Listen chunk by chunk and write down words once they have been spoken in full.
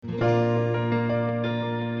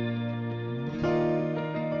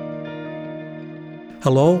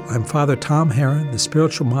Hello, I'm Father Tom Haren, the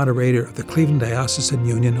spiritual moderator of the Cleveland Diocesan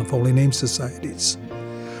Union of Holy Name Societies.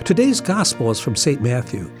 Today's gospel is from St.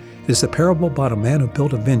 Matthew. It is a parable about a man who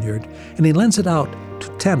built a vineyard, and he lends it out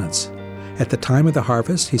to tenants. At the time of the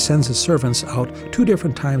harvest, he sends his servants out 2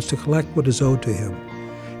 different times to collect what is owed to him.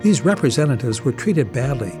 These representatives were treated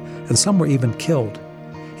badly, and some were even killed.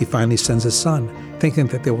 He finally sends his son, thinking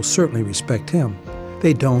that they will certainly respect him.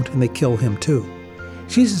 They don't, and they kill him too.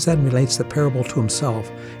 Jesus then relates the parable to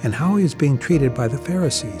himself and how he is being treated by the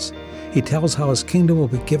Pharisees. He tells how his kingdom will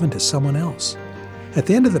be given to someone else. At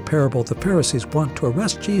the end of the parable, the Pharisees want to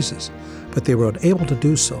arrest Jesus, but they were unable to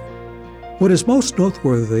do so. What is most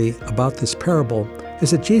noteworthy about this parable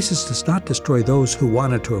is that Jesus does not destroy those who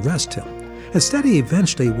wanted to arrest him. Instead, he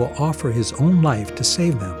eventually will offer his own life to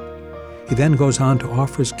save them. He then goes on to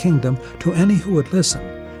offer his kingdom to any who would listen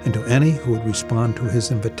and to any who would respond to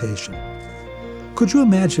his invitation. Could you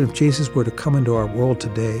imagine if Jesus were to come into our world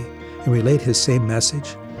today and relate his same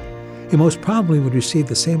message? He most probably would receive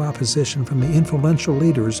the same opposition from the influential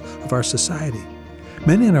leaders of our society.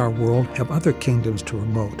 Many in our world have other kingdoms to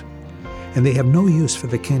promote, and they have no use for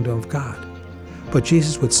the kingdom of God. But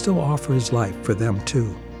Jesus would still offer his life for them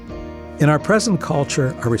too. In our present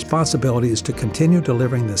culture, our responsibility is to continue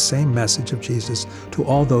delivering the same message of Jesus to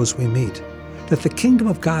all those we meet, that the kingdom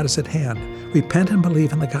of God is at hand. Repent and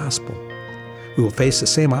believe in the gospel. We will face the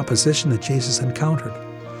same opposition that Jesus encountered,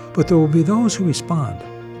 but there will be those who respond.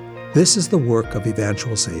 This is the work of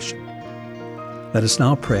evangelization. Let us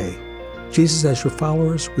now pray. Jesus, as your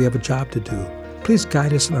followers, we have a job to do. Please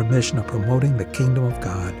guide us in our mission of promoting the kingdom of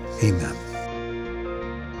God. Amen.